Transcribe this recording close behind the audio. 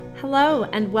Hello,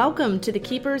 and welcome to the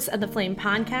Keepers of the Flame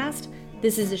podcast.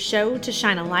 This is a show to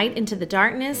shine a light into the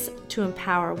darkness, to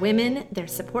empower women, their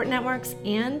support networks,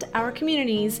 and our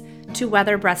communities to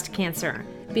weather breast cancer.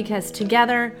 Because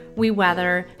together, we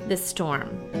weather this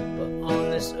storm. But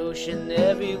on this ocean,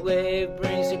 every wave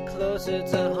brings you closer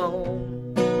to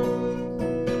home.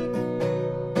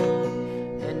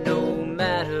 And no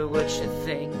matter what you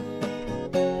think,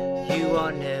 you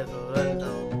are never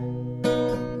alone.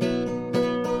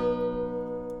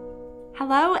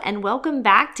 Hello, and welcome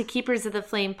back to Keepers of the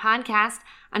Flame podcast.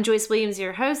 I'm Joyce Williams,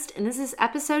 your host, and this is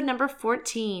episode number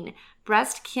 14,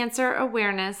 Breast Cancer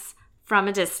Awareness from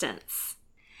a Distance.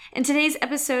 In today's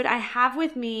episode, I have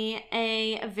with me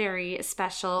a very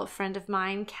special friend of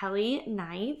mine, Kelly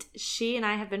Knight. She and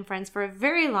I have been friends for a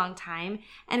very long time,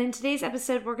 and in today's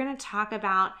episode, we're going to talk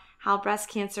about how breast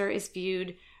cancer is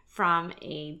viewed from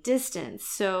a distance.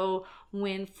 So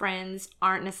when friends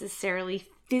aren't necessarily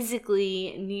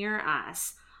physically near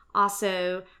us.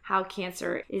 Also, how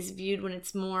cancer is viewed when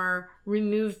it's more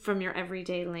removed from your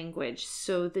everyday language.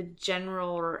 So the general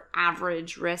or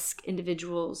average risk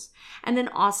individuals. And then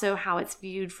also how it's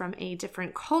viewed from a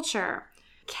different culture.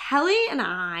 Kelly and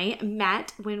I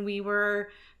met when we were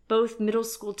both middle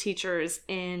school teachers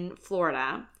in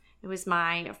Florida. It was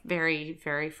my very,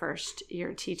 very first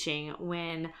year teaching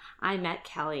when I met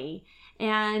Kelly.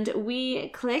 And we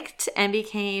clicked and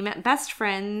became best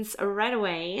friends right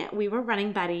away. We were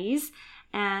running buddies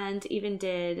and even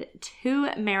did 2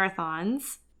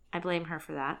 marathons. I blame her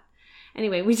for that.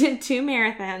 Anyway, we did 2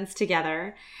 marathons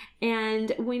together.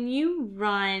 And when you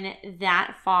run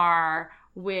that far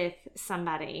with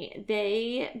somebody,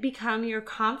 they become your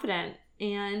confidant.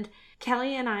 And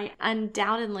Kelly and I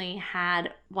undoubtedly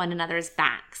had one another's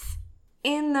backs.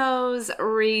 In those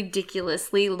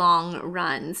ridiculously long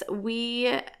runs,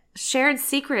 we shared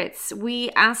secrets, we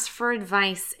asked for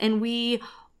advice, and we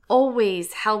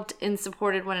always helped and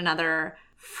supported one another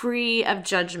free of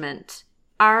judgment.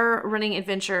 Our running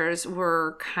adventures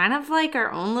were kind of like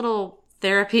our own little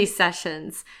therapy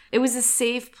sessions. It was a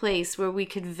safe place where we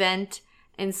could vent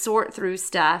and sort through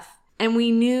stuff, and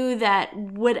we knew that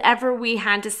whatever we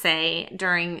had to say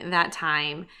during that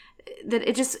time, that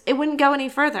it wouldn't go any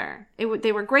further.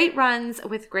 They were great runs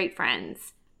with great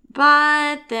friends.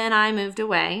 But then I moved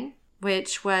away,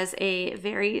 which was a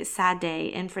very sad day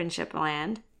in friendship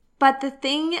land. But the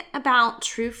thing about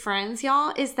true friends,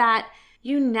 y'all, is that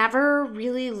you never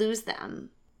really lose them.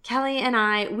 Kelly and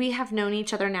I, we have known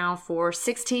each other now for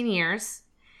 16 years.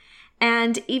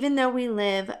 And even though we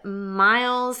live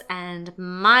miles and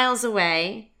miles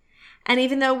away, and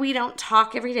even though we don't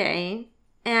talk every day,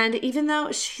 and even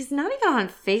though she's not even on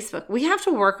Facebook, we have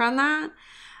to work on that.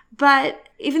 But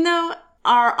even though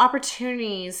our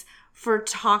opportunities for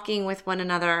talking with one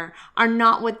another are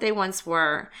not what they once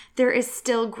were, there is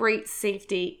still great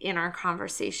safety in our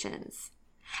conversations.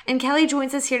 And Kelly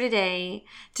joins us here today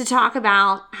to talk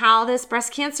about how this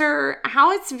breast cancer,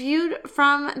 how it's viewed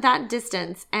from that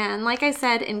distance. And like I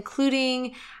said,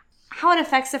 including how it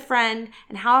affects a friend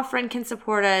and how a friend can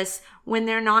support us when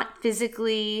they're not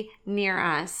physically near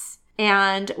us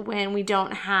and when we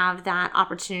don't have that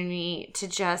opportunity to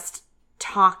just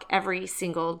talk every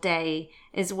single day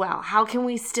as well. How can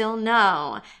we still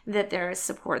know that there is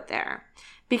support there?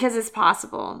 Because it's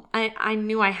possible. I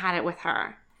knew I had it with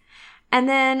her. And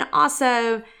then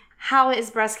also, how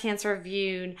is breast cancer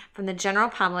viewed from the general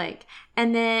public?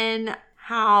 And then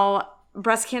how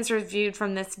breast cancer is viewed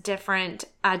from this different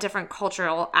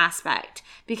cultural aspect,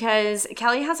 because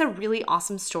Kelly has a really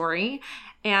awesome story,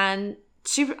 and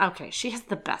she has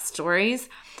the best stories.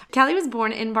 Kelly was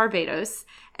born in Barbados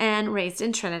and raised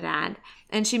in Trinidad,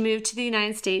 and she moved to the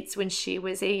United States when she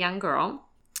was a young girl.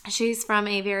 She's from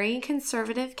a very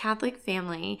conservative Catholic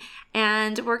family,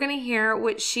 and we're going to hear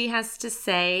what she has to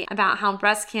say about how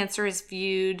breast cancer is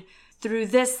viewed through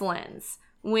this lens.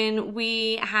 When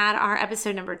we had our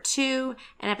episode number 2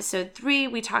 and episode 3,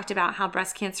 we talked about how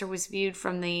breast cancer was viewed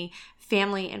from the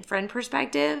family and friend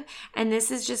perspective. And this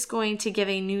is just going to give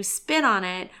a new spin on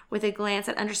it with a glance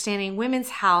at understanding women's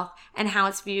health and how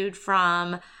it's viewed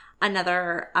from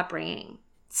another upbringing.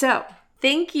 So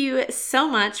thank you so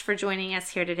much for joining us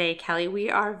here today, Kelly. We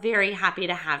are very happy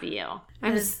to have you.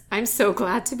 I'm so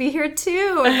glad to be here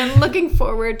too, and I'm looking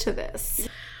forward to this.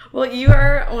 Well, you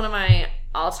are one of my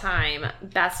all-time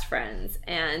best friends,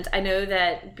 and I know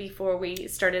that before we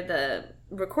started the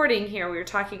recording here, we were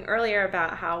talking earlier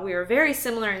about how we are very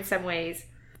similar in some ways,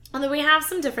 although we have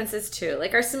some differences too.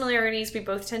 Like our similarities, we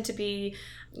both tend to be,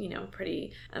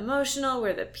 pretty emotional.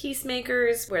 We're the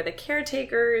peacemakers, we're the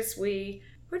caretakers, we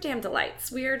we're damn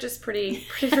delights. We are just pretty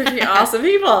awesome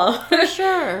people. For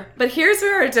sure. But here's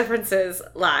where our differences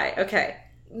lie. Okay.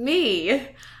 Me,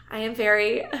 I am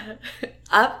very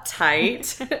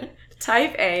uptight,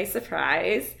 type A,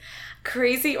 surprise,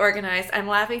 crazy organized. I'm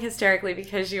laughing hysterically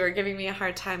because you were giving me a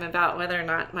hard time about whether or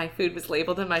not my food was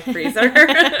labeled in my freezer.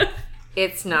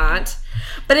 It's not.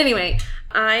 But anyway,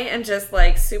 I am just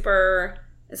like super,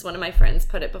 as one of my friends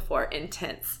put it before,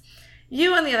 intense.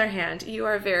 You, on the other hand, you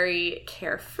are very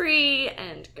carefree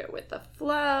and go with the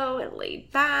flow and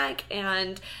laid back.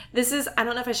 And this is, I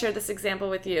don't know if I shared this example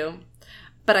with you,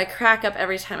 but I crack up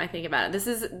every time I think about it. This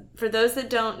is, for those that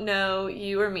don't know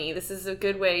you or me, this is a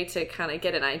good way to kind of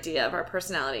get an idea of our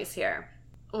personalities here.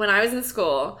 When I was in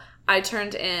school, I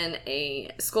turned in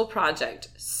a school project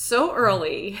so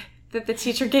early that the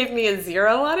teacher gave me a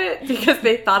 0 on it because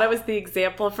they thought it was the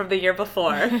example from the year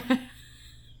before.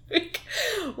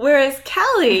 Whereas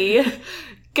Kelly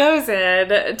goes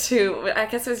in to, I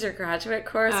guess it was your graduate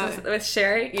course with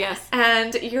Sherry. Yes.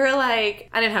 And you're like,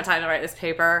 I didn't have time to write this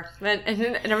paper. And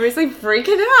everybody's like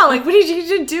freaking out. Like, what did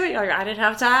you do? You're like, I didn't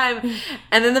have time.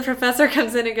 And then the professor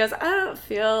comes in and goes, I don't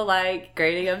feel like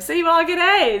grading them, so you all get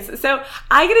A's. So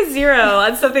I get a 0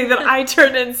 on something that I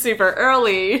turned in super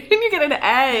early. And you get an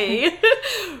A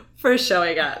for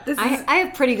showing up. I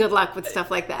have pretty good luck with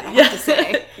stuff like that, I have to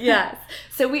say. Yes.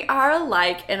 So we are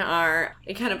alike in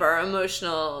kind of our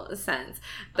emotional sense.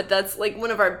 But that's like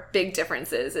one of our big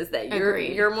differences is that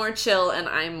you're more chill and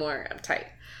I'm more uptight.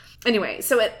 Anyway,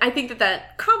 so I think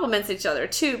that complements each other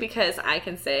too, because I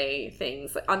can say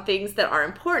things on things that are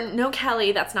important. No,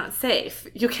 Kelly, that's not safe.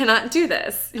 You cannot do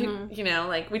this. Mm-hmm. You know,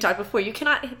 like we talked before, you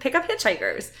cannot pick up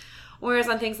hitchhikers. Whereas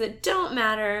on things that don't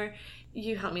matter,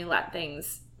 you help me let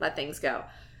things go.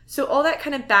 So all that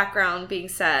kind of background being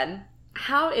said,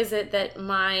 how is it that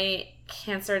my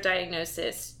cancer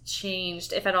diagnosis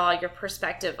changed, if at all, your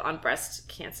perspective on breast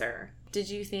cancer? Did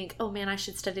you think, oh man, I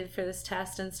should study for this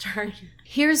test and start?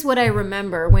 Here's what I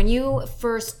remember. When you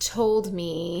first told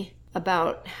me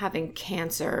about having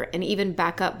cancer, and even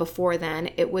back up before then,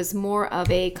 it was more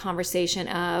of a conversation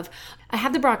of, I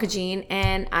have the BRCA gene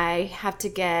and I have to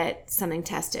get something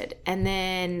tested. And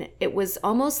then it was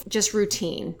almost just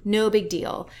routine, no big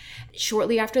deal.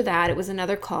 Shortly after that, it was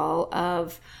another call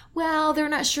of, well, they're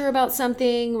not sure about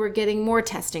something, we're getting more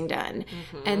testing done.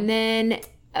 Mm-hmm. And then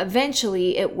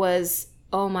eventually it was,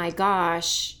 oh my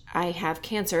gosh, I have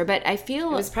cancer. But I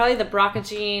feel it was probably the BRCA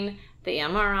gene, the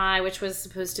MRI, which was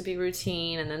supposed to be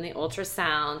routine, and then the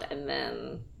ultrasound, and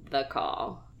then the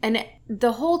call. And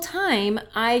the whole time,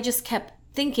 I just kept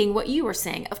thinking what you were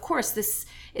saying. Of course, this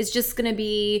is just going to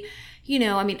be,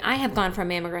 I have gone for a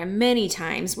mammogram many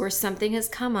times where something has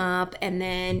come up and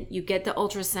then you get the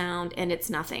ultrasound and it's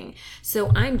nothing.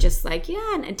 So I'm just like,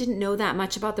 yeah, and I didn't know that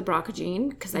much about the BRCA gene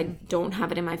because I don't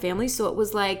have it in my family. So it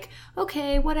was like,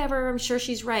 okay, whatever, I'm sure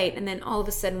she's right. And then all of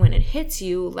a sudden when it hits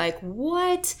you, like,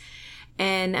 what?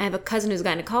 And I have a cousin who's a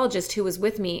gynecologist who was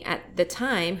with me at the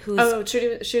time.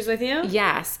 Trudy, she was with you?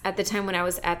 Yes, at the time when I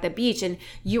was at the beach, and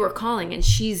you were calling, and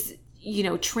she's,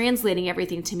 translating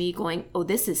everything to me, going, "Oh,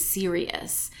 this is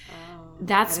serious." Oh,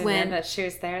 that's I didn't when know that she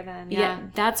was there. Then, yeah,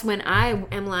 that's when I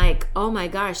am like, "Oh my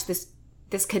gosh, this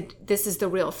is the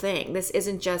real thing. This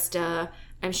isn't just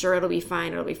I'm sure it'll be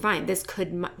fine. It'll be fine.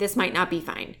 This might not be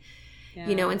fine."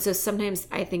 Yeah. And so sometimes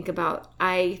I think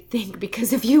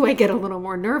because of you, I get a little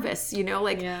more nervous,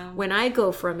 when I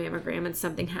go for a mammogram and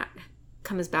something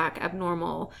comes back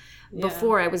abnormal. Yeah.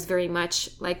 Before I was very much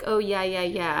like, oh,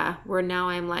 yeah. Where now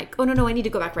I'm like, oh, no, I need to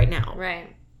go back right now.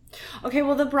 Right. Okay,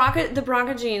 well, the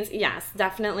BRCA genes, yes,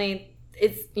 definitely.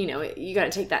 It's, you got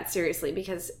to take that seriously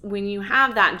because when you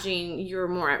have that gene, you're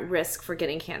more at risk for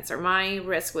getting cancer. My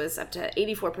risk was up to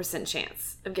 84%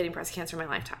 chance of getting breast cancer in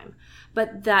my lifetime.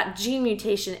 But that gene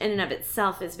mutation in and of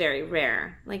itself is very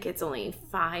rare. Like it's only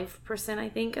 5%, I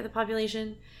think, of the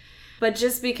population. But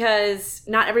just because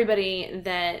not everybody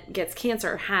that gets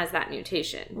cancer has that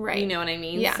mutation. Right. You know what I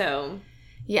mean? Yeah. So,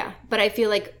 yeah. But I feel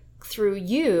like through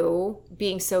you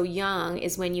being so young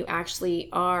is when you actually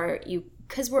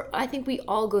because I think we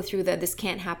all go through this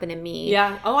can't happen to me.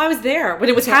 Yeah. Oh, I was there when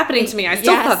it was happening to me. I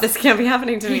still thought this can't be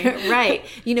happening to me. Right.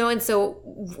 And so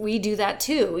we do that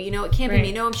too. It can't be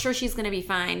me. No, I'm sure she's going to be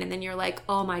fine. And then you're like,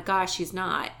 oh my gosh, she's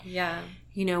not. Yeah.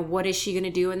 What is she going to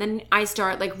do? And then I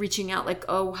start like reaching out like,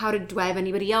 oh, do I have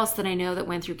anybody else that I know that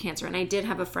went through cancer? And I did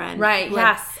have a friend. Right.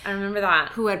 Yes. I remember that.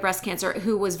 Who had breast cancer,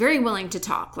 who was very willing to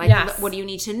talk. Like, yes. What do you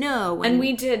need to know? And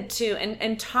we did too.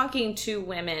 And talking to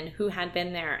women who had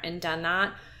been there and done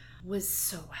that was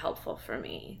so helpful for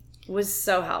me. Was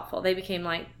so helpful. They became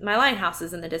like my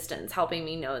lighthouses in the distance, helping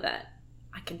me know that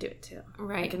I can do it too.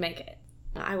 Right. I can make it.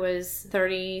 I was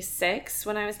 36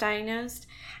 when I was diagnosed.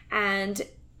 And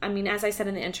I mean, as I said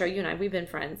in the intro, you and I, we've been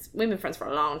friends. We've been friends for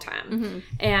a long time. Mm-hmm.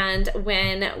 And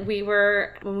when we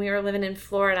were living in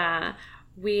Florida,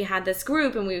 we had this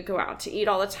group and we would go out to eat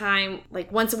all the time.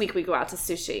 Like once a week we'd go out to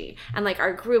sushi. And like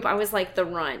our group, I was like the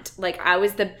runt. Like I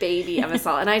was the baby of us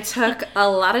all. And I took a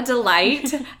lot of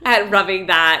delight at rubbing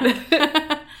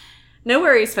that. No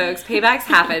worries, folks. Paybacks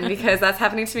happen because that's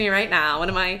happening to me right now. One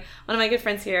of my good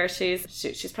friends here,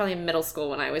 she's probably in middle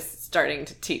school when I was starting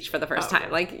to teach for the first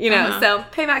time. Like, you know, so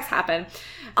paybacks happen.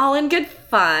 All in good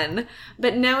fun.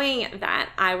 But knowing that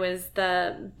I was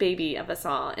the baby of us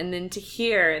all, and then to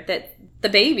hear that the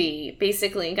baby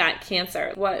basically got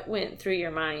cancer, what went through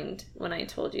your mind when I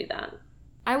told you that?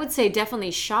 I would say definitely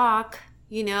shock,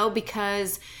 you know,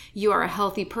 because you are a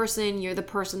healthy person. You're the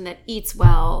person that eats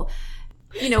well,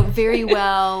 you know, very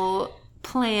well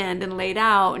planned and laid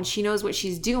out, and she knows what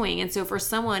she's doing. And so for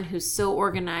someone who's so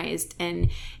organized and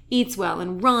eats well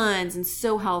and runs and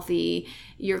so healthy,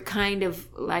 you're kind of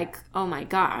like, oh my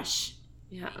gosh,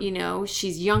 yeah, you know,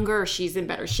 she's younger, she's in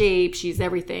better shape, she's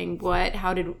everything.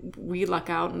 How did we luck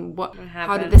out, and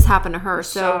how did this happen to her?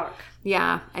 So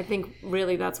yeah, I think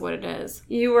really that's what it is.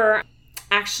 You were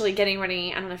actually getting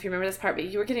ready, I don't know if you remember this part, but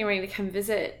you were getting ready to come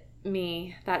visit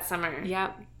me that summer.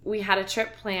 Yep. We had a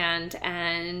trip planned,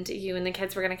 and you and the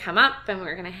kids were going to come up, and we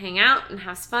were going to hang out and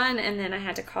have fun. And then I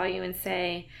had to call you and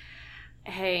say,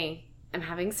 hey, I'm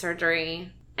having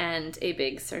surgery, and a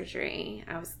big surgery.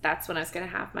 That's when I was going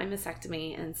to have my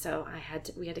mastectomy. And so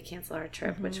we had to cancel our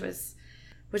trip, mm-hmm.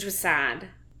 which was sad.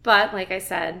 But like I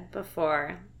said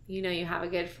before, you know, you have a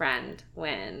good friend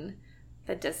when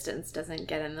the distance doesn't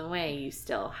get in the way. You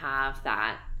still have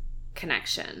that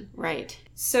connection. Right.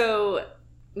 So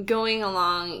going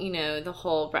along, you know, the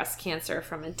whole breast cancer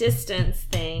from a distance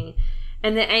thing,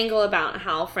 and the angle about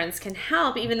how friends can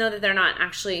help, even though that they're not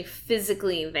actually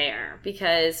physically there.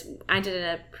 Because I did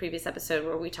a previous episode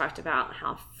where we talked about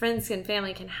how friends and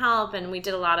family can help, and we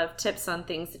did a lot of tips on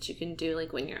things that you can do,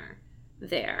 like when you're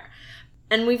there.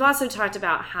 And we've also talked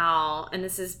about how, and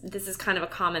this is kind of a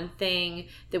common thing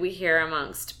that we hear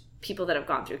amongst people that have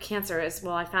gone through cancer, is,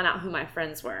 well, I found out who my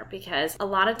friends were, because a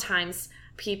lot of times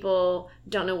people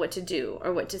don't know what to do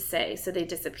or what to say, so they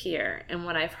disappear. And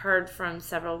what I've heard from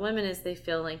several women is they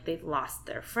feel like they've lost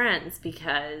their friends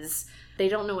because they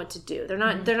don't know what to do. They're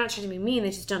not trying to be mean, they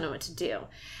just don't know what to do.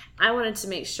 I wanted to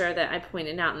make sure that I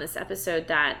pointed out in this episode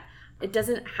that it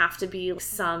doesn't have to be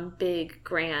some big,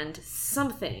 grand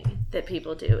something that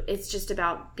people do. It's just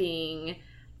about being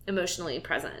emotionally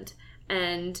present.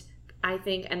 And I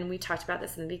think, and we talked about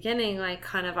this in the beginning, like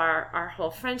kind of our whole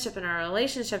friendship and our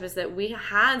relationship is that we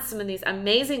had some of these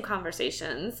amazing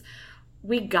conversations.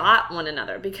 We got one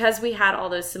another because we had all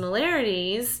those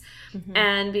similarities, mm-hmm.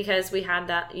 and because we had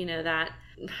that, you know, that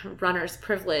runner's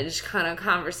privilege kind of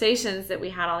conversations that we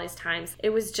had all these times.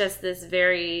 It was just this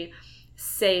very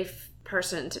safe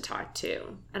person to talk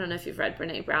to. I don't know if you've read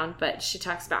Brené Brown, but she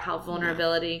talks about how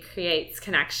vulnerability creates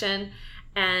connection.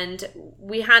 And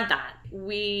we had that.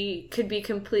 We could be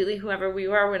completely whoever we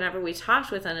were whenever we talked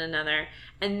with one another.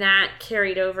 And that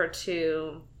carried over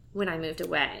to when I moved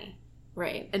away.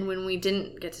 Right. And when we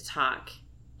didn't get to talk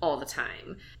all the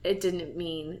time, it didn't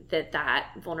mean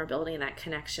that vulnerability and that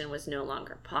connection was no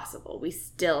longer possible. We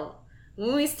still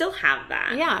have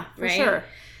that. Yeah, for right? sure.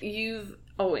 You've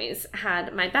always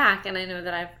had my back, and I know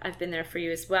that I've been there for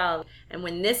you as well. And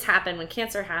when this happened, when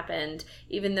cancer happened,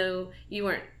 even though you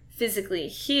weren't physically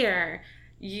here,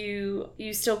 you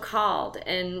still called,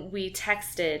 and we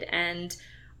texted, and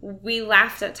we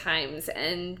laughed at times,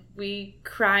 and we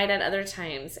cried at other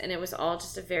times, and it was all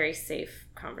just a very safe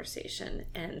conversation.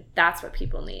 And that's what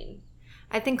people need.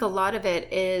 I think a lot of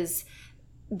it is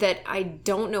that I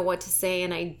don't know what to say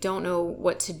and I don't know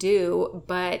what to do,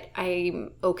 but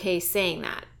I'm okay saying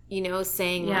that, you know,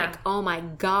 saying like, oh my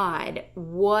God,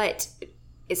 what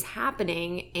is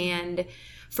happening? And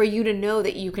for you to know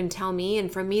that you can tell me, and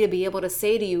for me to be able to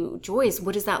say to you, Joyce,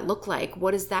 what does that look like?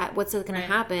 What's going to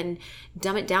happen?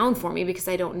 Dumb it down for me because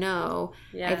I don't know.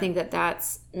 Yeah. I think that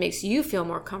makes you feel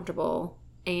more comfortable,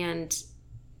 and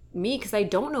me, because I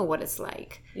don't know what it's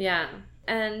like. Yeah.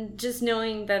 And just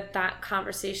knowing that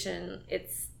conversation,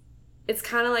 it's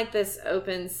kind of like this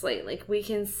open slate. Like, we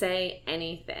can say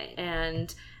anything.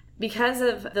 And because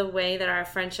of the way that our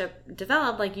friendship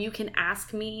developed, like, you can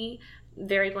ask me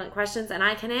very blunt questions and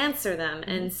I can answer them. Mm-hmm.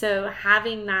 And so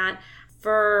having that,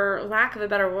 for lack of a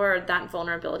better word, that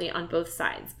vulnerability on both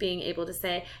sides, being able to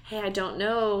say, hey, I don't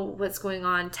know what's going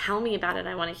on. Tell me about it.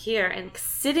 I want to hear. And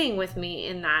sitting with me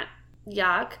in that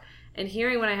yuck and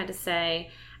hearing what I had to say,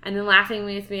 and then laughing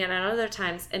with me at other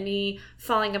times, and me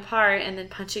falling apart and then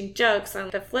punching jokes on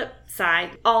the flip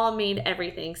side, all made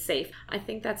everything safe. I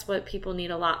think that's what people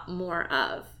need a lot more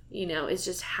of, is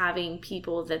just having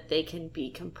people that they can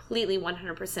be completely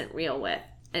 100% real with,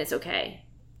 and it's okay.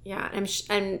 Yeah,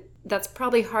 and that's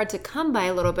probably hard to come by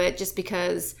a little bit, just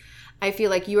because I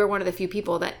feel like you are one of the few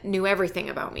people that knew everything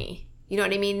about me. You know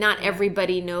what I mean? Not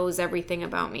everybody knows everything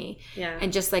about me. Yeah.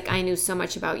 And just like I knew so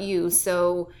much about you,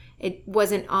 so it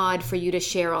wasn't odd for you to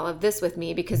share all of this with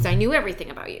me because I knew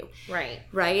everything about you. Right.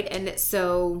 Right? And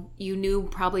so you knew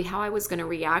probably how I was going to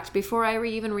react before I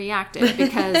even reacted,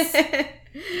 because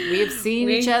we have seen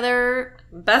each other.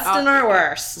 Best and our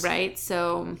worst. Right?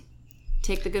 So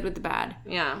take the good with the bad.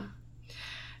 Yeah.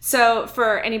 So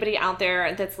for anybody out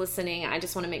there that's listening, I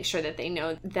just want to make sure that they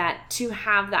know that to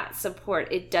have that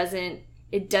support, it doesn't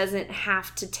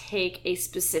have to take a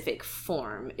specific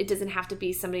form. It doesn't have to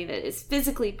be somebody that is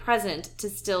physically present to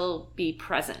still be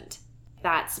present.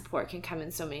 That support can come in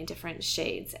so many different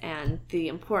shades. And the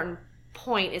important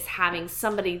point is having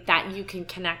somebody that you can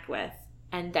connect with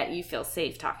and that you feel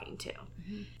safe talking to.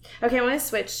 Mm-hmm. Okay, I want to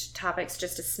switch topics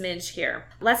just a smidge here.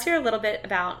 Let's hear a little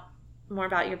bit more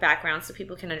about your background so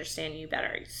people can understand you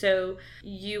better. So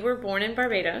you were born in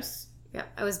Barbados. Yeah,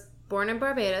 I was born in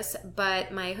Barbados,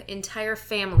 but my entire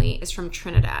family is from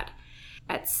Trinidad.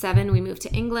 At 7, we moved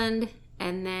to England,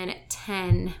 and then at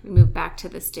 10, we moved back to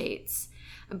the States.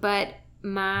 But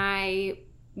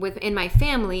within my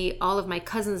family, all of my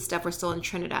cousins and stuff were still in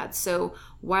Trinidad. So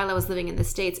while I was living in the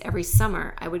States, every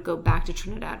summer, I would go back to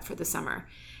Trinidad for the summer.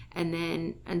 And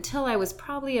then until I was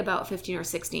probably about 15 or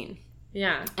 16.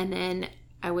 Yeah. And then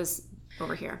I was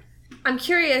over here. I'm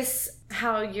curious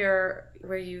how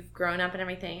where you've grown up and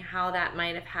everything, how that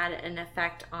might have had an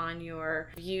effect on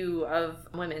your view of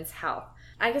women's health.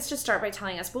 I guess just start by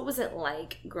telling us, what was it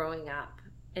like growing up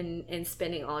and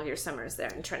spending all of your summers there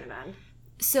in Trinidad?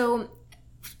 So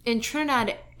in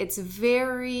Trinidad, it's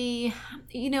very,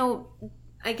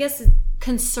 I guess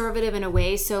conservative in a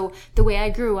way. So the way I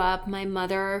grew up, my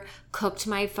mother cooked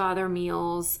my father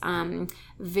meals. My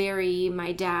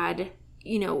dad,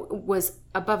 was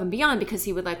above and beyond because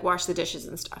he would like wash the dishes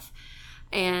and stuff.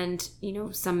 And,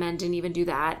 some men didn't even do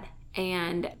that.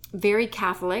 And very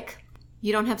Catholic.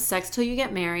 You don't have sex till you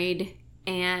get married.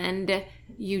 And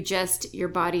your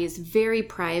body is very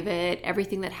private.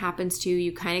 Everything that happens to you,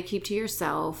 you kind of keep to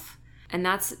yourself. And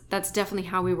that's definitely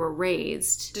how we were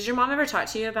raised. Did your mom ever talk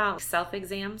to you about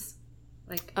self-exams?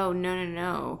 Oh,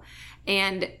 no.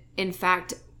 And in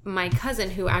fact, my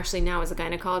cousin, who actually now is a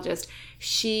gynecologist,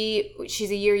 she's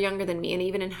a year younger than me. And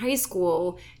even in high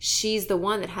school, she's the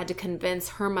one that had to convince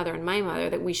her mother and my mother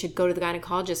that we should go to the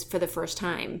gynecologist for the first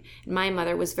time. And my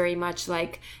mother was very much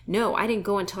like, no, I didn't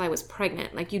go until I was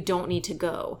pregnant. Like, you don't need to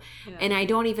go. Yeah. And I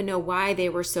don't even know why they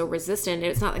were so resistant.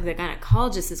 It's not like the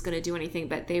gynecologist is going to do anything,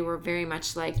 but they were very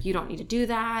much like, you don't need to do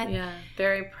that. Yeah,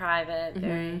 very private. Mm-hmm.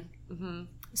 Very. Mm-hmm.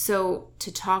 So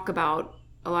to talk about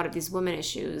a lot of these women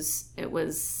issues, it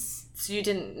was... So you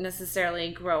didn't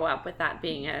necessarily grow up with that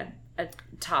being a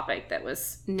topic that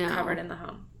was covered in the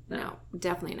home? No,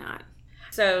 definitely not.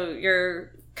 So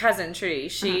your cousin, Trudy,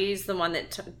 she's the one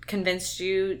that convinced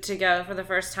you to go for the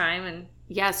first time? And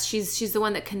yes, she's the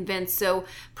one that convinced. So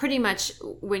pretty much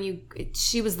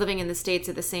she was living in the States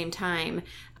at the same time,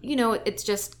 it's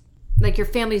just... like your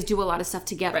families do a lot of stuff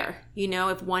together.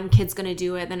 Right. If one kid's going to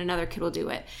do it, then another kid will do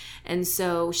it. And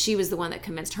so she was the one that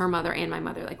convinced her mother and my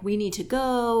mother, like, we need to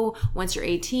go. Once you're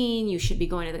 18, you should be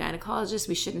going to the gynecologist.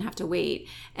 We shouldn't have to wait.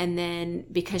 And then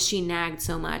because she nagged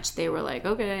so much, they were like,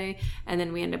 okay. And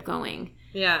then we end up going.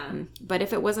 Yeah. But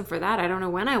if it wasn't for that, I don't know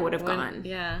when I would have gone.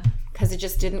 Yeah. Because it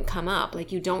just didn't come up.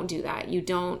 Like, you don't do that. You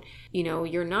don't,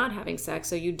 you're not having sex,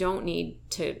 so you don't need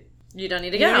to... You don't need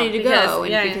to go.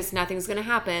 Because nothing's going to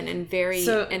happen, and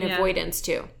avoidance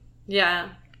too. Yeah.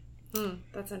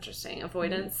 That's interesting.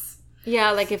 Avoidance.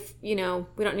 Yeah, like if, we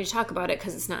don't need to talk about it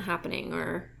because it's not happening,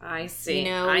 or... I see.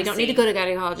 We don't need to go to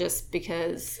gynecologist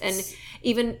because... And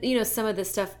even, some of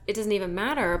this stuff, it doesn't even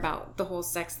matter about the whole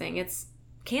sex thing. It's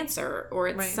cancer, or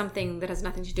it's something that has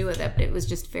nothing to do with it, but it was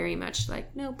just very much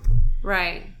like, nope.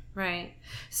 Right.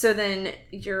 So then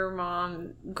your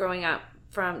mom, growing up,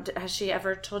 has she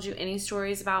ever told you any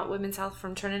stories about women's health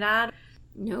from Trinidad?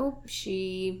 Nope.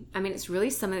 It's really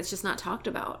something that's just not talked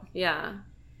about. Yeah.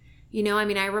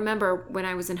 I remember when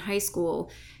I was in high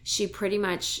school, she pretty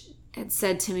much had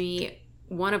said to me,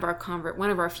 one of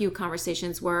our few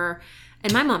conversations were,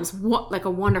 and my mom's like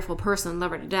a wonderful person,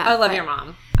 love her to death. I love your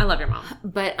mom.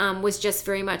 But was just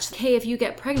very much, hey, if you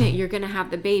get pregnant, you're going to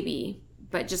have the baby,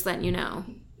 but just letting you know.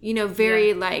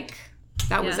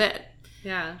 That was it.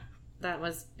 Yeah. that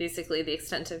was basically the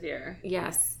extent of your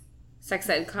Yes. sex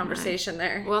ed conversation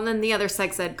there. Well, and then the other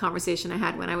sex ed conversation I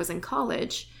had when I was in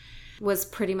college was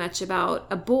pretty much about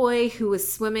a boy who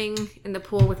was swimming in the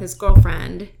pool with his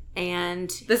girlfriend. And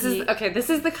this is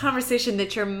the conversation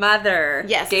that your mother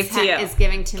gave to you. Is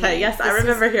giving to me. Okay, yes, I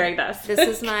remember hearing this.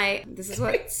 This is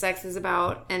what sex is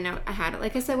about. And I had it,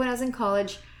 like I said, when I was in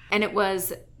college. And it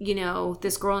was,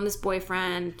 this girl and this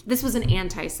boyfriend. This was an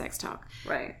anti-sex talk.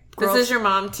 Right. This is your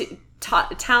mom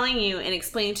telling you and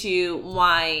explaining to you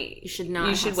why you should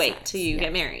wait till you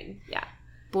get married. Yeah.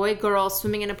 Boy, girl,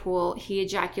 swimming in a pool. He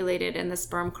ejaculated and the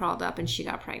sperm crawled up and she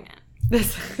got pregnant.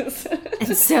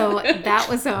 And so that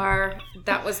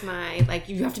was my, like,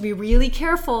 you have to be really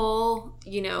careful,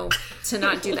 to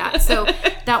not do that. So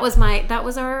that was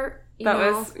our,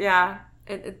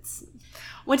 it's.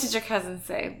 What did your cousin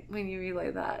say when you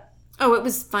relayed that? Oh, it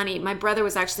was funny. My brother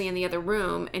was actually in the other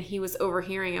room and he was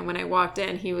overhearing it. When I walked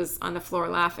in, he was on the floor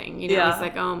laughing, He's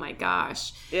like, oh my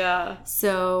gosh. Yeah.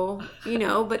 So,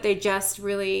 but they just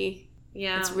really,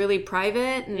 it's really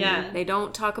private and they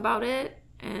don't talk about it.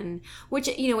 And which,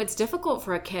 it's difficult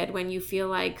for a kid when you feel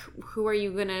like, who are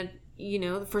you going to,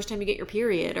 the first time you get your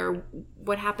period or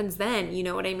what happens then, you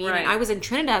know what I mean? Right. And I was in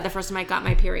Trinidad the first time I got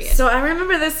my period. So I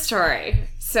remember this story.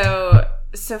 So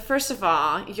first of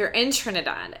all, you're in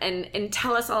Trinidad and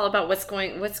tell us all about what's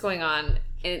going on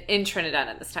in Trinidad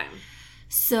at this time.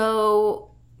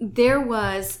 So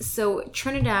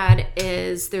Trinidad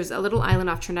there's a little island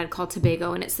off Trinidad called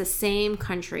Tobago and it's the same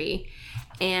country.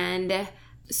 And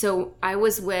so I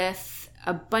was with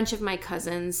a bunch of my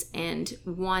cousins and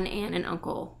one aunt and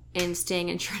uncle and staying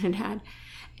in Trinidad.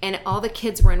 And all the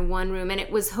kids were in one room and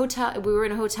it was we were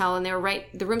in a hotel and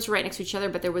the rooms were right next to each other,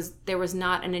 but there was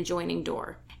not an adjoining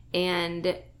door.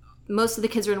 And most of the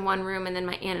kids were in one room and then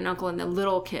my aunt and uncle and the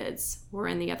little kids were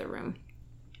in the other room.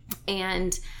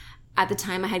 And at the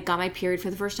time I had got my period for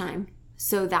the first time.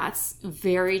 So that's a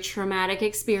very traumatic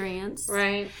experience.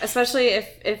 Right. Especially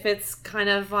if it's kind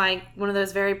of like one of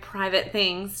those very private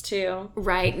things too.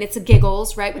 Right. And it's a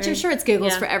giggles, right? Which I'm sure it's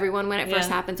giggles for everyone when it first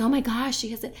happens. Oh my gosh, she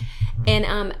has it. And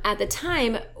at the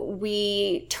time,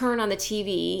 we turn on the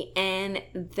TV and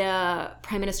the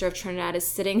Prime Minister of Trinidad is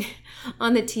sitting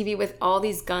on the TV with all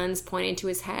these guns pointing to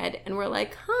his head. And we're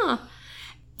like, huh.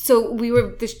 So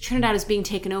Trinidad is being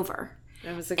taken over.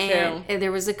 There was a coup. And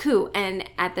there was a coup. And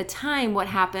at the time, what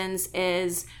happens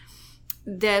is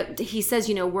that he says,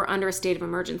 we're under a state of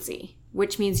emergency,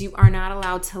 which means you are not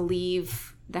allowed to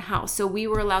leave the house. So we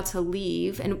were allowed to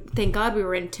leave. And thank God we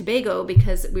were in Tobago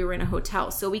because we were in a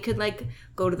hotel. So we could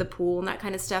go to the pool and that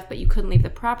kind of stuff, but you couldn't leave the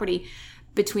property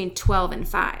between 12 and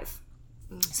 5.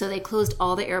 So they closed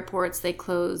all the airports. They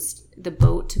closed the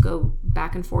boat to go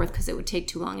back and forth because it would take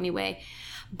too long anyway.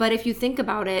 But if you think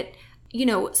about it,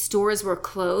 stores were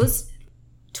closed.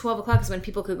 12 o'clock is when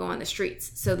people could go on the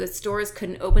streets. So the stores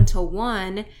couldn't open till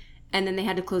 1, and then they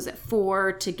had to close at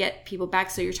 4 to get people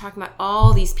back. So you're talking about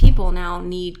all these people now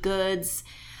need goods.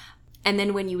 And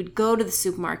then when you would go to the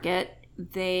supermarket,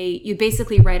 you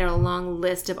basically write out a long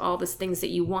list of all the things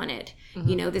that you wanted.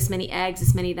 Mm-hmm. This many eggs,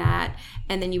 this many that.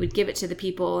 And then you would give it to the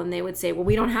people and they would say, well,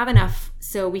 we don't have enough,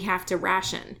 so we have to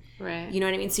ration. Right. You know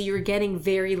what I mean? So you were getting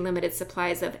very limited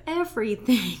supplies of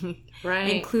everything. Right.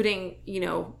 Including,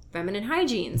 feminine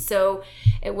hygiene. So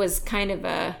it was kind of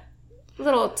a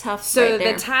little tough. So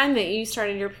the time that you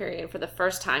started your period for the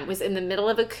first time was in the middle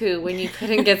of a coup when you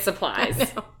couldn't get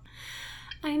supplies.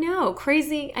 I know.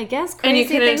 Crazy. I guess crazy. And you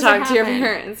couldn't talk to your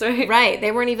parents, right? Right.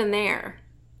 They weren't even there.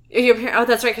 Oh,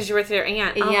 that's right, because you were with your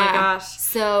aunt. Oh, my gosh.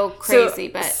 So crazy.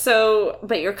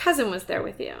 But your cousin was there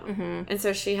with you. Mm-hmm. And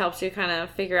so she helped you kind of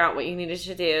figure out what you needed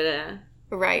to do to...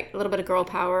 Right. A little bit of girl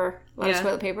power. A lot of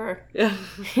toilet paper. Yeah.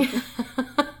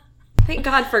 Thank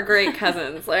God for great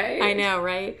cousins, right? I know,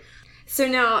 right? So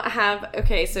now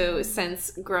so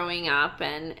since growing up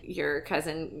and your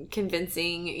cousin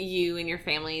convincing you and your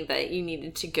family that you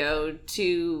needed to go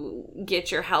to get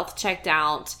your health checked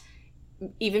out,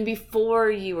 even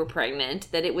before you were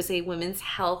pregnant, that it was a women's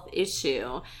health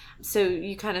issue. So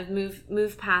you kind of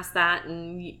move past that,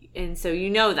 and so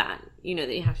that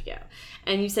you have to go.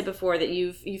 And you said before that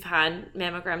you've had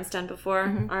mammograms done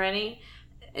before already.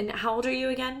 And how old are you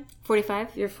again?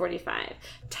 45. You're 45.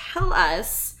 Tell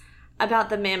us about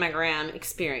the mammogram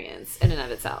experience in and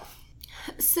of itself.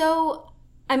 So,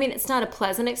 it's not a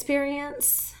pleasant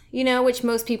experience, which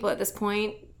most people at this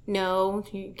point know.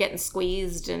 You're getting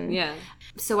squeezed and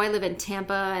So I live in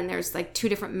Tampa and there's 2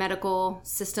 different medical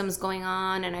systems going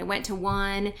on, and I went to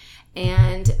one,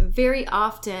 and very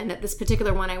often at this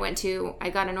particular one I went to, I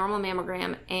got a normal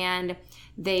mammogram and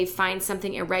they find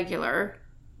something irregular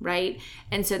right?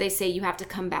 And so they say you have to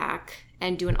come back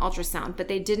and do an ultrasound, but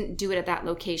they didn't do it at that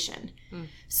location.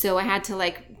 So I had to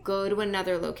like go to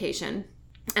another location.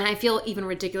 And I feel even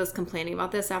ridiculous complaining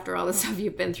about this after all the stuff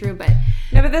you've been through, but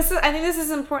no, but I think this is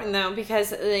important though,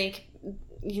 because like,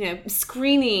 you know,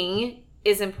 screening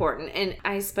is important. And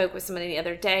I spoke with somebody the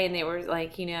other day and they were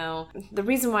like, you know, the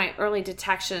reason why early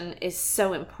detection is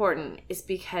so important is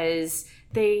because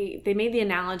they made the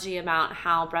analogy about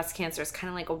how breast cancer is kind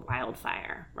of like a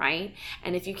wildfire, right?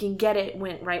 And if you can get it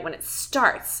right when it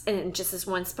starts and in just this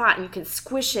one spot and you can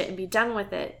squish it and be done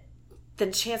with it,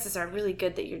 then chances are really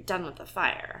good that you're done with the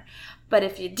fire. But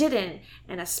if you didn't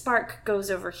and a spark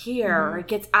goes over here or it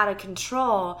gets out of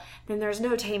control, then there's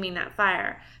no taming that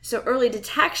fire. So early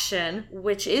detection,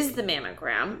 which is the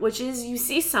mammogram, which is you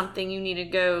see something, you need to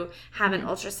go have an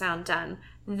ultrasound done.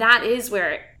 That's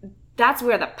where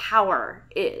the power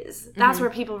is. That's where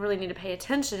people really need to pay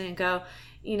attention and go,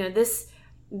 you know, this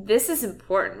is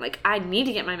important. Like, I need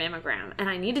to get my mammogram and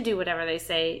I need to do whatever they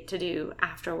say to do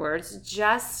afterwards,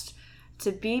 just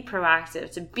to be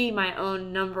proactive, to be my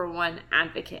own number one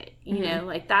advocate. You know,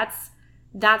 like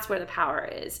that's where the power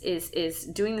is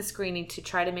doing the screening to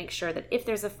try to make sure that if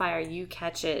there's a fire, you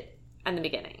catch it in the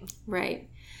beginning. Right.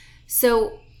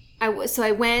 So I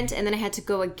went and then I had to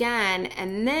go again.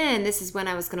 And then this is when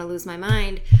I was going to lose my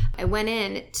mind. I went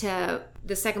in to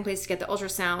the second place to get the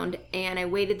ultrasound and I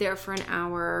waited there for an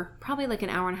hour, probably like an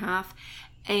hour and a half.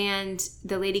 And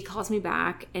the lady calls me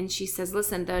back and she says,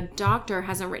 listen, the doctor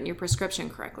hasn't written your prescription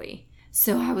correctly.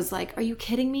 So I was like, are you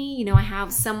kidding me? You know, I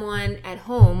have someone at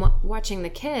home watching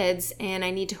the kids and I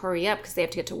need to hurry up because they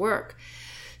have to get to work.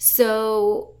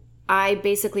 So I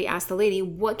basically asked the lady,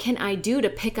 what can I do to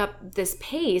pick up this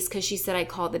pace? Because she said I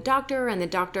called the doctor and the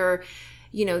doctor,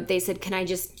 you know, they said, can I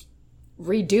just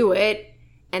redo it?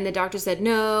 And the doctor said,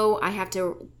 no, I have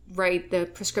to write the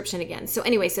prescription again. So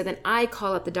anyway, so then I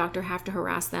call up the doctor, have to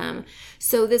harass them.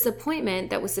 So this appointment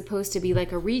that was supposed to be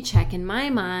like a recheck in my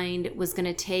mind was going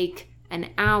to take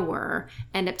an hour,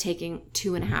 end up taking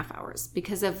 2.5 hours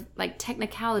because of like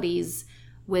technicalities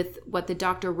with what the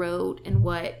doctor wrote and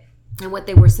what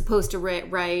they were supposed to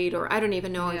write, or I don't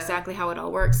even know exactly how it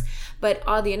all works. But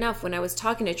oddly enough, when I was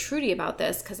talking to Trudy about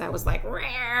this, because I was like,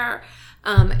 rare,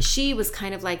 she was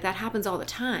kind of like, that happens all the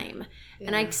time. Yeah.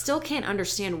 And I still can't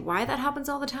understand why that happens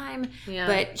all the time. Yeah.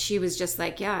 But she was just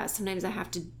like, yeah, sometimes I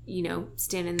have to, you know,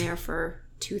 stand in there for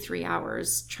 2-3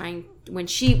 hours trying when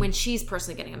she's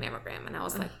personally getting a mammogram. And I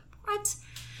was like, what?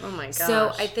 Oh my gosh.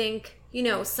 So I think, you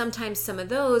know, sometimes some of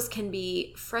those can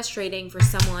be frustrating for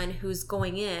someone who's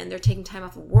going in, they're taking time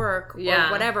off of work or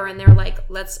whatever. And they're like,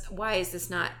 why is this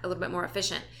not a little bit more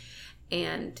efficient?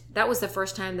 And that was the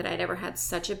first time that I'd ever had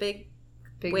such a big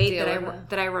wait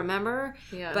that I remember.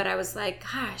 Yeah. But I was like,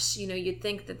 gosh, you know, you'd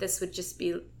think that this would just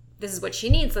be, this is what she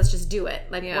needs. Let's just do it.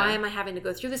 Like, why am I having to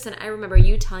go through this? And I remember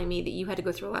you telling me that you had to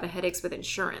go through a lot of headaches with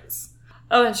insurance.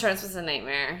 Oh, insurance was a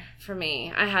nightmare for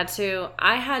me. I had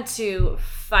to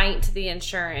fight the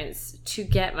insurance to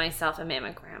get myself a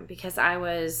mammogram because I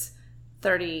was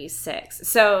 36.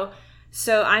 So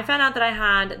I found out that I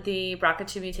had the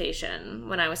BRCA2 mutation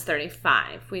when I was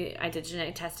 35. I did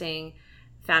genetic testing,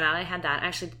 found out I had that. I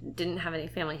actually didn't have any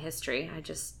family history. I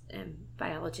just am a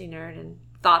biology nerd and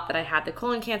thought that I had the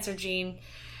colon cancer gene.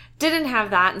 Didn't have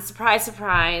that, and surprise,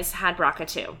 surprise, had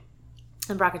BRCA2,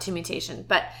 a BRCA2 mutation.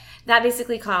 But that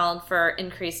basically called for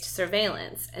increased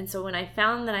surveillance. And so when I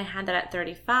found that I had that at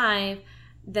 35,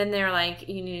 then they're like,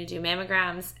 you need to do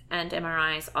mammograms and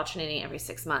MRIs alternating every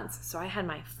 6 months. So I had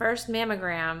my first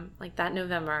mammogram like that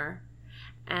November.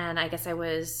 And I guess I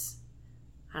was,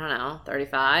 I don't know,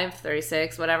 35,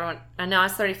 36, whatever. No, I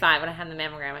was 35 when I had the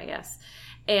mammogram, I guess.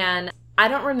 And I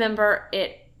don't remember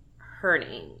it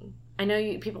hurting. I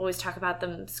know people always talk about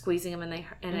them squeezing them and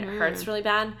it hurts really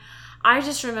bad. I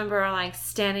just remember like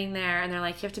standing there and they're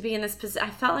like, you have to be in this position. I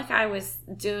felt like I was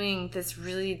doing this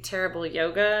really terrible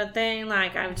yoga thing.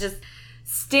 Like I would just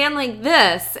stand like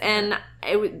this. And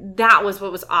that was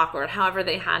what was awkward. However,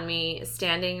 they had me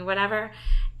standing or whatever.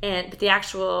 But the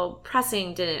actual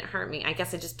pressing didn't hurt me. I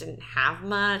guess I just didn't have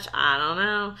much. I don't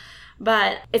know.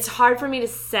 But it's hard for me to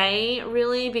say,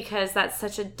 really, because that's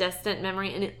such a distant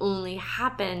memory, and it only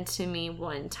happened to me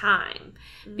one time.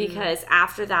 Because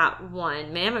after that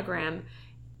one mammogram,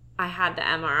 I had the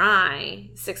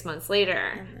MRI 6 months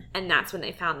later, and that's when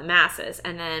they found the masses.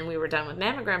 And then we were done with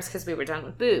mammograms because we were done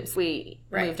with boobs. We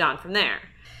moved on from there.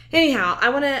 Anyhow, I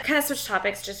want to kind of switch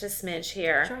topics just a smidge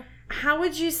here. Sure. How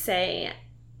would you say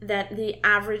that the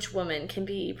average woman can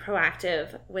be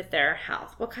proactive with their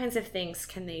health? What kinds of things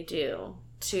can they do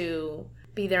to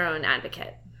be their own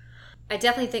advocate? I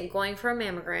definitely think going for a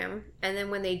mammogram, and then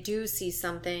when they do see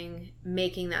something,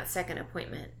 making that second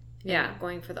appointment. Yeah.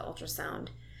 Going for the ultrasound.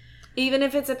 Even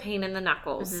if it's a pain in the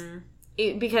knuckles.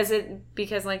 Because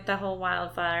like the whole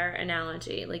wildfire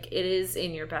analogy, like it is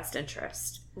in your best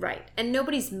interest. Right. And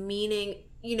nobody's meaning,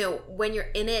 when you're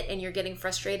in it and you're getting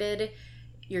frustrated,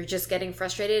 you're just getting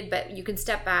frustrated, but you can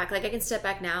step back. Like I can step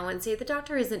back now and say the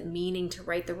doctor isn't meaning to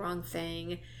write the wrong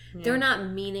thing. Yeah. They're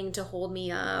not meaning to hold me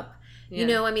up.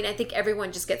 Yeah. I think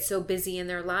everyone just gets so busy in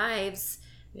their lives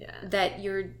that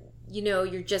you're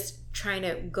just trying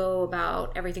to go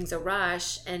about everything's a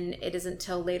rush, and it isn't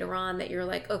till later on that you're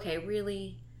like, okay,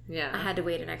 really? Yeah. I had to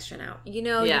wait an extra hour. You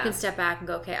can step back and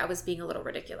go, okay, I was being a little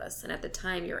ridiculous. And at the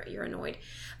time you're annoyed.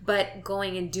 But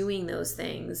going and doing those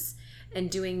things and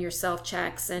doing your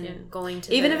self-checks and going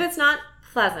to even if it's not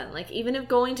pleasant, like even if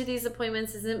going to these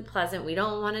appointments isn't pleasant, we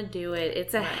don't want to do it.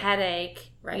 It's a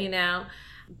headache,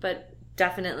 but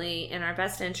definitely in our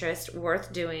best interest,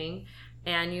 worth doing.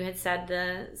 And you had said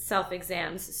the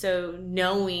self-exams, so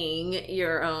knowing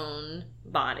your own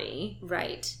body.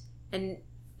 Right. And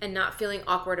not feeling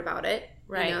awkward about it.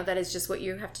 Right. That is just what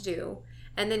you have to do.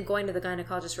 And then going to the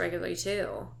gynecologist regularly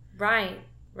too. Right.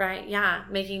 Yeah.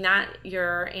 Making that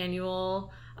your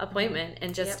annual appointment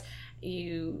and just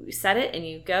you set it and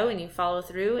you go and you follow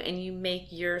through and you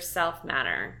make yourself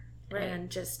matter. Right. And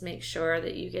just make sure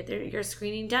that you get your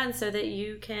screening done so that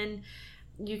you can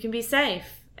be safe.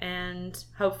 And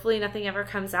hopefully nothing ever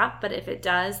comes up, but if it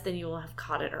does, then you will have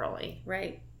caught it early.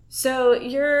 Right. So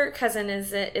your cousin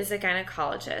is a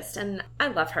gynecologist, and I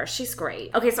love her. She's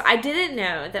great. Okay, so I didn't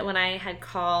know that when I had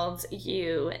called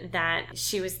you that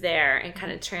she was there and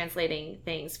kind of translating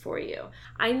things for you.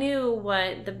 I knew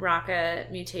what the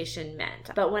BRCA mutation meant,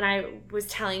 but when I was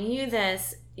telling you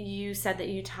this, you said that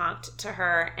you talked to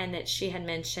her and that she had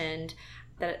mentioned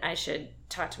that I should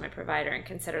talk to my provider and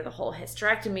consider the whole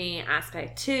hysterectomy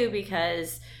aspect too,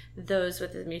 because those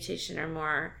with the mutation are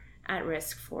more at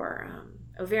risk for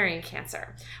ovarian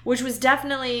cancer, which was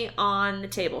definitely on the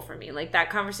table for me. Like that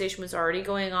conversation was already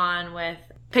going on with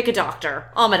pick a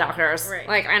doctor, all my doctors, right?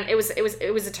 Like, and it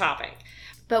was a topic.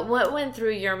 But what went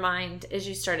through your mind as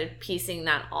you started piecing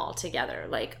that all together?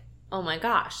 Like, oh my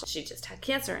gosh, she just had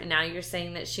cancer, and now you're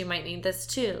saying that she might need this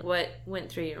too. What went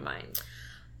through your mind?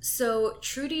 So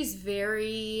Trudy's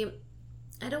very,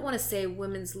 I don't want to say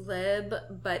women's lib,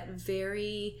 but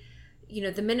very,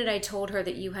 the minute I told her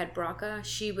that you had BRCA,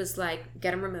 she was like,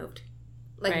 get them removed.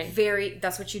 Like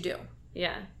that's what you do.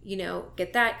 Yeah.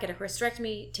 Get a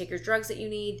hysterectomy, take your drugs that you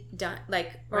need, done.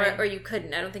 Like, or you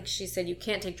couldn't. I don't think she said you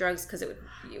can't take drugs because it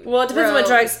would. Well, it depends on what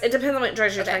drugs. It depends on what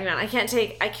drugs you're talking about. I can't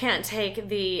take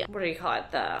the, what do you call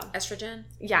it? The estrogen?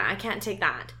 Yeah, I can't take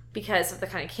that because of the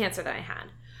kind of cancer that I had.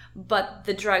 But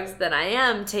the drugs that I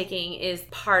am taking is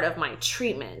part of my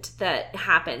treatment that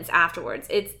happens afterwards.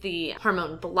 It's the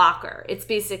hormone blocker. It's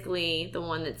basically the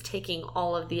one that's taking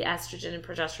all of the estrogen and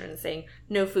progesterone and saying,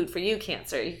 no food for you,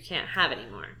 cancer. You can't have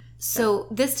anymore. So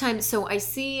this time, I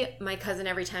see my cousin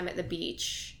every time at the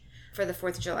beach for the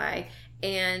 4th of July.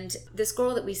 And this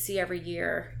girl that we see every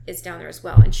year is down there as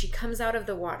well. And she comes out of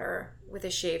the water with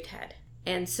a shaved head.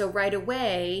 And so right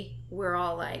away, we're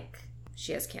all like,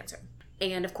 she has cancer.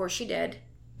 And of course she did.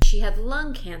 She had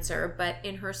lung cancer, but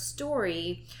in her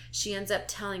story, she ends up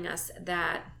telling us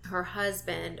that her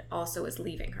husband also is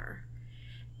leaving her.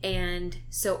 And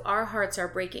so our hearts are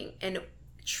breaking. And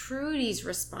Trudy's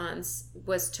response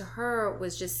was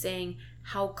just saying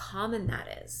how common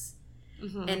that is.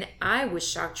 Mm-hmm. And I was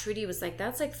shocked. Trudy was like,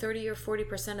 that's like 30 or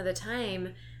 40% of the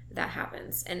time that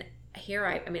happens. And here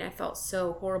I felt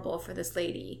so horrible for this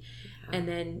lady. Yeah. And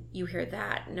then you hear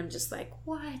that and I'm just like,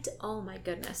 what? Oh my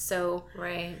goodness. So,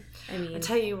 right. I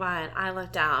tell you what, I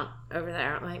looked out over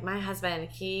there. Like my husband,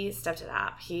 he stepped it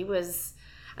up. He was,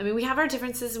 we have our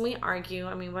differences and we argue.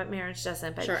 What marriage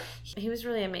doesn't, but sure. He was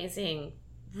really amazing.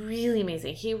 Really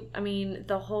amazing.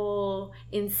 The whole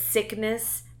in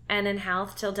sickness and in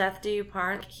health till death do you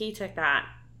part. He took that.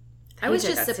 I was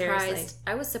just surprised. Seriously.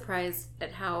 I was surprised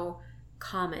at how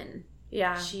common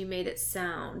she made it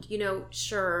sound.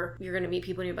 Sure, you're going to meet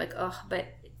people and you're like, oh, but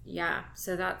yeah,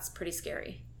 so that's pretty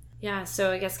scary. Yeah,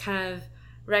 so I guess kind of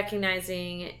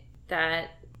recognizing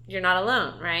that you're not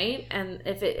alone, right? And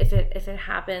if it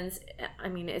happens,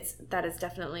 that is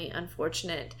definitely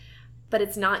unfortunate, but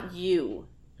it's not you.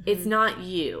 Mm-hmm. It's not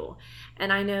you.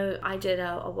 And I know I did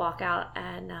a walkout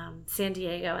in San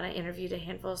Diego and I interviewed a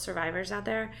handful of survivors out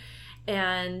there.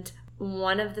 And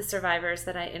one of the survivors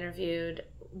that I interviewed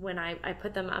when I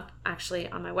put them up actually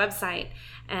on my website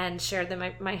and shared them,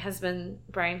 my husband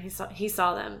Brian, he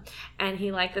saw them, and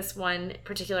he liked this one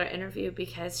particular interview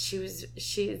because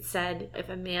she had said, if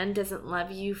a man doesn't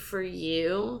love you for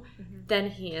you, then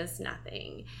he is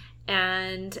nothing.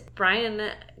 And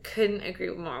Brian couldn't agree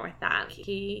more with that.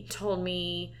 He told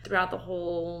me throughout the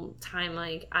whole time,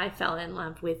 like, I fell in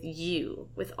love with you,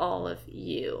 with all of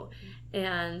you.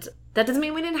 And that doesn't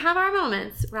mean we didn't have our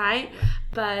moments, right?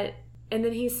 But, and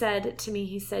then he said to me,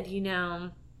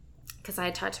 because I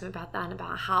had talked to him about that and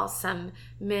about how some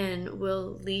men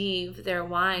will leave their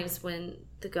wives when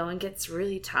the going gets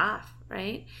really tough,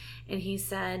 right? And he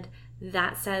said,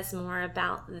 that says more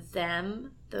about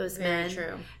them, those Very men,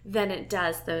 true. than it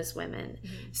does those women.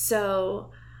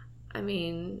 So, I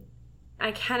mean,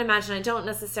 I can't imagine. I don't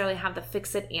necessarily have the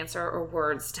fix-it answer or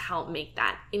words to help make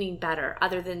that any better,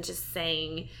 other than just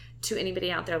saying to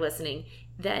anybody out there listening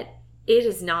that it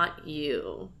is not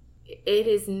you. It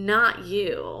is not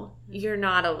you. You're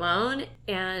not alone.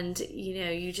 And,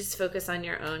 you just focus on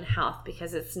your own health,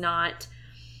 because it's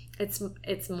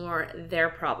more their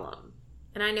problem.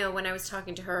 And I know when I was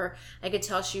talking to her, I could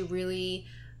tell she really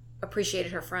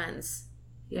appreciated her friends.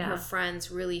 Yeah. Her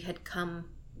friends really had come,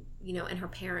 and her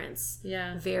parents.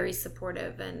 Yeah. Very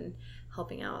supportive and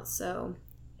helping out. So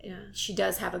Yeah. she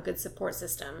does have a good support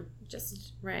system,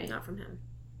 just Right. not from him.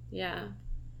 Yeah.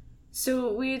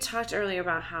 So we talked earlier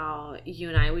about how you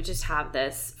and I, we just have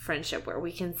this friendship where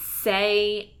we can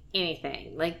say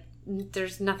anything. Like,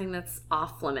 there's nothing that's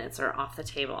off limits or off the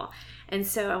table. And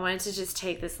so I wanted to just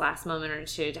take this last moment or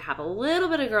two to have a little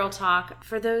bit of girl talk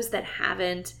for those that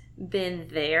haven't been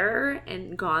there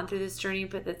and gone through this journey,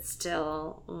 but that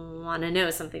still want to know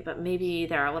something, but maybe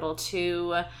they're a little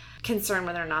too concerned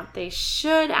whether or not they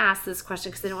should ask this question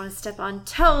because they don't want to step on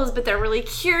toes, but they're really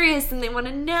curious and they want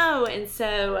to know. And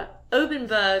so, open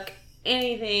book,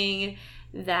 anything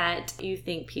that you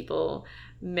think people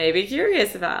may be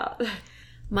curious about.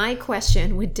 My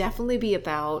question would definitely be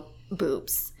about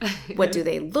boobs. What do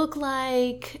they look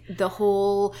like?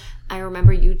 I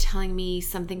remember you telling me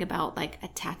something about like a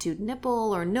tattooed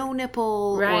nipple or no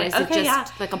nipple. Right. Or is it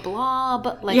just like a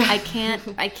blob? Like, I can't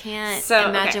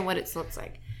imagine what it looks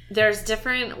like. There's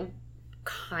different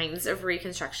kinds of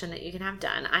reconstruction that you can have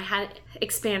done. I had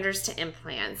expanders to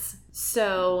implants.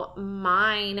 So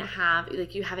mine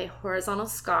you have a horizontal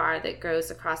scar that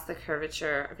goes across the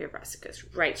curvature of your breast. It goes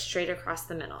right straight across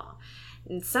the middle.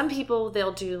 And some people,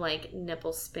 they'll do like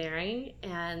nipple sparing,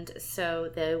 and so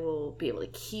they will be able to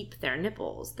keep their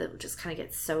nipples that will just kind of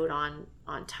get sewed on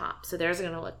top. So theirs are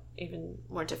going to look even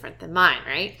more different than mine,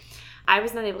 right? I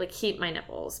was not able to keep my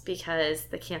nipples because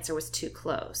the cancer was too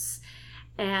close.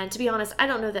 And to be honest, I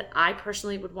don't know that I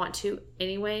personally would want to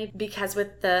anyway, because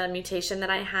with the mutation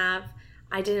that I have,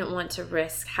 I didn't want to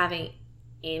risk having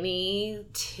any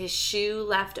tissue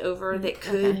left over that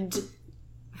could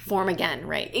form again,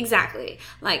 right? Exactly.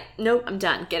 Like, nope, I'm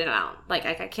done. Get it out. Like,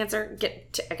 I got cancer.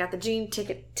 I got the gene. Take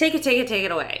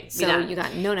it away. So you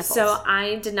got no nipples. So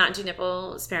I did not do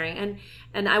nipple sparing,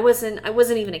 and I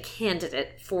wasn't even a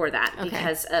candidate for that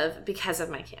because of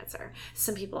my cancer.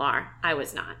 Some people are. I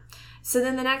was not. So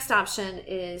then the next option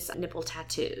is nipple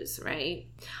tattoos, right?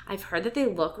 I've heard that they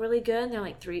look really good. They're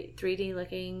like 3D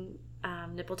looking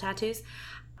nipple tattoos.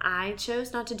 I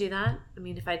chose not to do that. I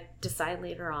mean, if I decide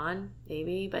later on,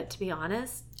 maybe. But to be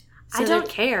honest, I don't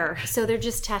care. So they're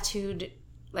just tattooed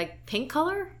like pink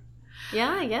color? Yeah,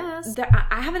 I guess.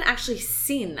 I haven't actually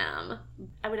seen them.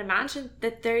 I would imagine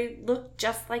that they look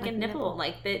just like a nipple.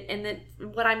 Like that, and that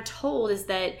what I'm told is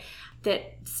that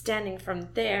standing from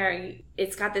there,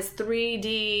 it's got this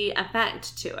 3D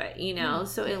effect to it,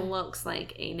 so it looks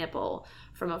like a nipple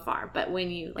from afar. But when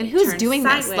you and who's turn doing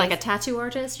sideways, this? Like a tattoo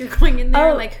artist? You're going in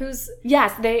there, like who's?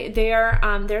 Yes,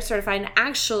 they're certified. And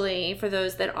actually, for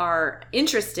those that are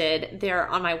interested, they're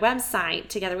on my website,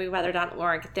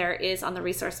 togetherweweather.org. There is on the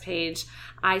resource page.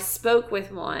 I spoke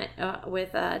with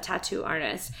a tattoo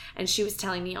artist, and she was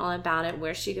telling me all about it,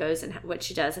 where she goes and what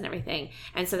she does and everything.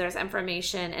 And so there's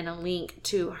information and a link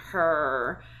to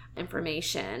her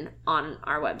information on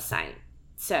our website.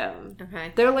 So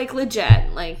they're like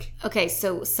legit. Like, okay,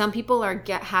 so some people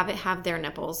have their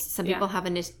nipples. Some people have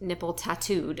a nipple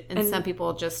tattooed, and some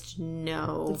people just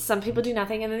know. Some people do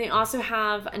nothing, and then they also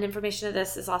have an information of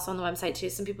this is also on the website too.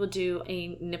 Some people do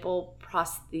a nipple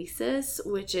prosthesis,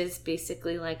 which is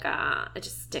basically like it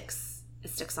just sticks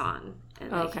on.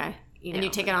 And and you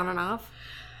take it on and off.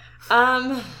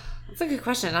 That's a good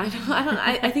question.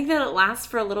 I think that it lasts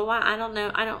for a little while. I don't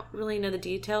know. I don't really know the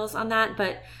details on that,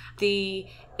 but the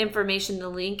information, the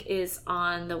link is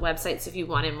on the website. So if you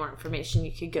wanted more information,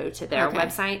 you could go to their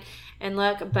website and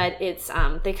look. But it's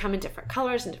they come in different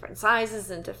colors and different sizes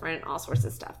and different all sorts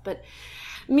of stuff. But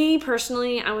me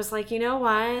personally, I was like, you know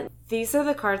what? These are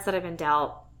the cards that I've been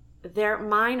dealt.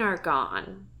 Mine are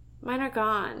gone. Mine are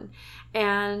gone.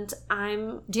 And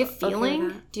I'm Do you have feeling? okay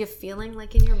with that. Do you have feeling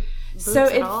like in your boobs So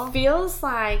at it all? feels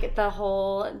like the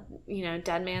whole,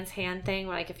 dead man's hand thing.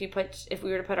 Like if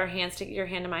we were to put our hands to your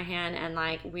hand to my hand and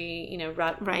like we,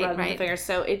 rub the fingers.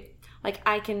 So it like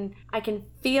I can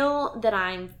feel that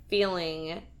I'm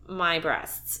feeling my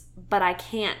breasts, but I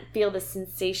can't feel the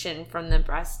sensation from the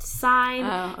breast side.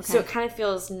 Oh, okay. So it kind of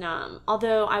feels numb.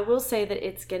 Although I will say that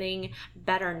it's getting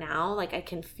better now. Like I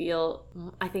can feel,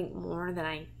 I think, more than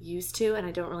I used to, and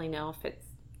I don't really know if it's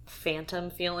phantom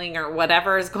feeling or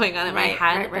whatever is going on in my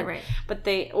head. Right. But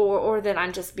or that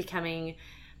I'm just becoming,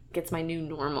 it's my new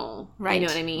normal. Right. You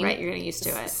know what I mean? Right, you're getting used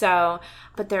to it. So,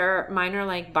 but mine are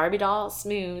like Barbie doll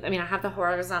smooth. I mean, I have the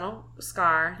horizontal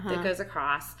scar that goes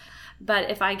across.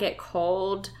 But if I get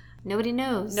cold, Nobody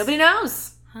knows. nobody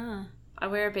knows. Huh. I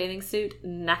wear a bathing suit.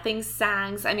 Nothing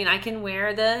sags. I mean, I can wear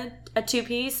a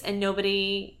two-piece and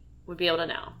nobody would be able to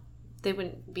know. They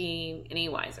wouldn't be any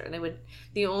wiser.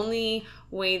 The only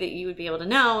way that you would be able to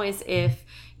know is if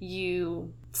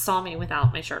you saw me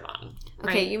without my shirt on.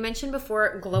 Right? Okay, you mentioned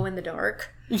before glow in the dark.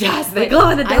 Yes, they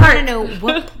glow in the dark. I want to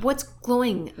know what's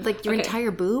glowing, like your Okay. entire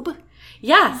boob?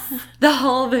 Yes, the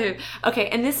whole boob. Okay,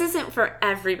 and this isn't for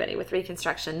everybody with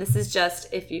reconstruction. This is just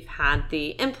if you've had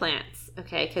the implants,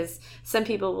 okay? Because some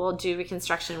people will do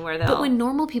reconstruction where they'll... But when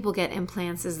normal people get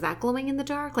implants, is that glowing in the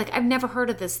dark? Like, I've never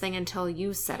heard of this thing until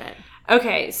you said it.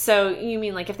 Okay, so you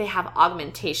mean like if they have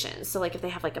augmentation. So like if they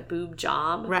have like a boob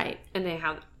job. Right. And they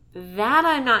have... That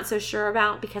I'm not so sure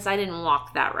about because I didn't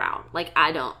walk that route. Like,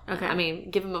 I don't. Okay. I mean,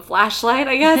 give them a flashlight,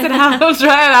 I guess, and have them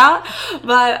try it out.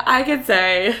 But I can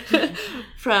say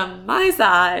from my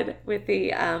side with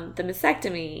the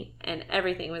mastectomy and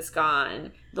everything was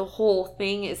gone, the whole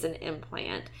thing is an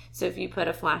implant. So if you put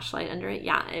a flashlight under it,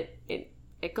 yeah,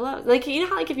 it glows. Like, you know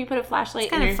how like if you put a flashlight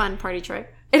It's kind of a fun party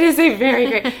trick. It is a very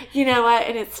great... You know what?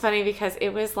 And it's funny because it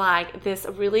was like this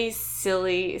really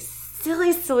silly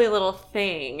little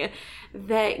thing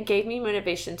that gave me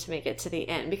motivation to make it to the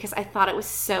end because I thought it was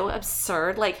so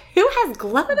absurd. Like, who has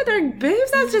glow in the dark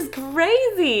boobs? That's just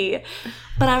crazy.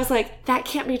 But I was like, that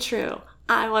can't be true.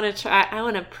 I want to try. I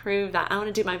want to prove that. I want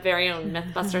to do my very own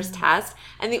Mythbusters test.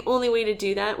 And the only way to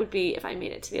do that would be if I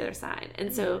made it to the other side.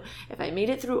 And so if I made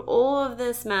it through all of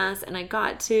this mess and I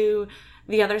got to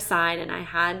the other side and I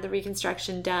had the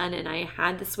reconstruction done and I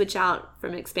had the switch out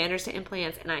from expanders to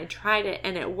implants and I tried it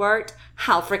and it worked,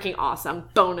 how freaking awesome.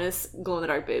 Bonus glow in the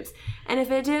dark boobs. And if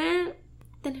it didn't,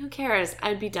 then who cares?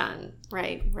 I'd be done.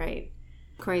 Right.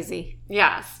 Crazy.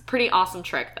 Yes. Pretty awesome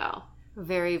trick though.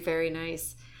 Very, very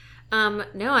nice.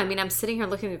 No, I mean, I'm sitting here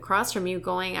looking across from you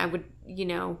going, I wouldn't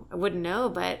know,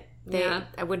 but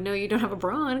I wouldn't know you don't have a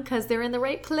bra on because they're in the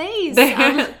right place.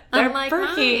 They're Unlike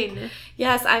perky. mine.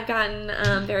 Yes, I've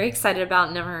gotten very excited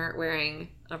about never wearing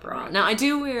a bra. Now, I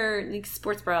do wear like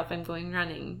sports bra if I'm going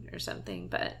running or something,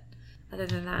 but other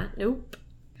than that, nope.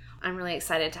 I'm really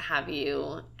excited to have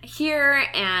you here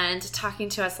and talking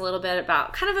to us a little bit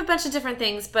about kind of a bunch of different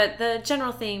things, but the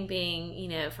general thing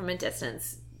being, from a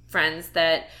distance, friends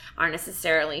that aren't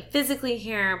necessarily physically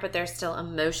here, but they're still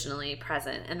emotionally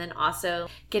present. And then also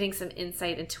getting some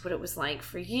insight into what it was like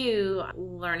for you,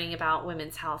 learning about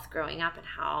women's health growing up and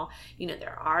how,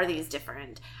 there are these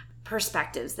different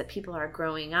perspectives that people are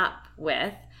growing up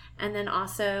with. And then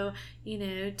also,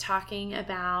 talking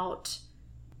about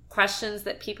questions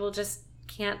that people just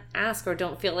can't ask or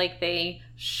don't feel like they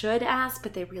should ask,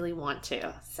 but they really want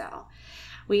to. So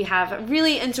we have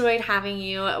really enjoyed having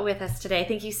you with us today.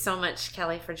 Thank you so much,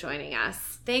 Kelly, for joining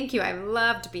us. Thank you. I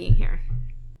loved being here.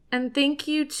 And thank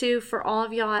you, too, for all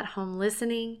of y'all at home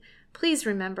listening. Please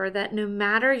remember that no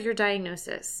matter your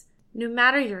diagnosis, no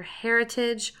matter your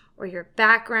heritage or your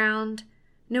background,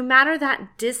 no matter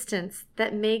that distance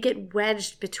that may get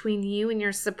wedged between you and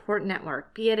your support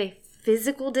network, be it a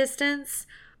physical distance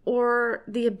or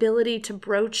the ability to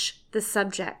broach the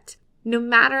subject, no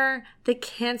matter the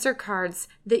cancer cards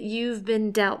that you've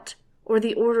been dealt or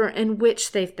the order in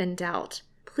which they've been dealt,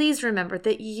 please remember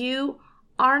that you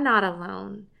are not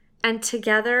alone, and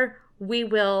together we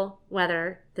will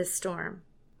weather this storm.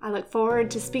 I look forward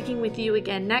to speaking with you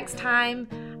again next time.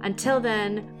 Until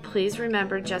then, please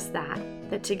remember just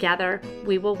that together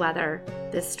we will weather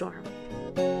this storm.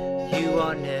 You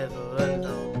are never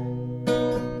alone.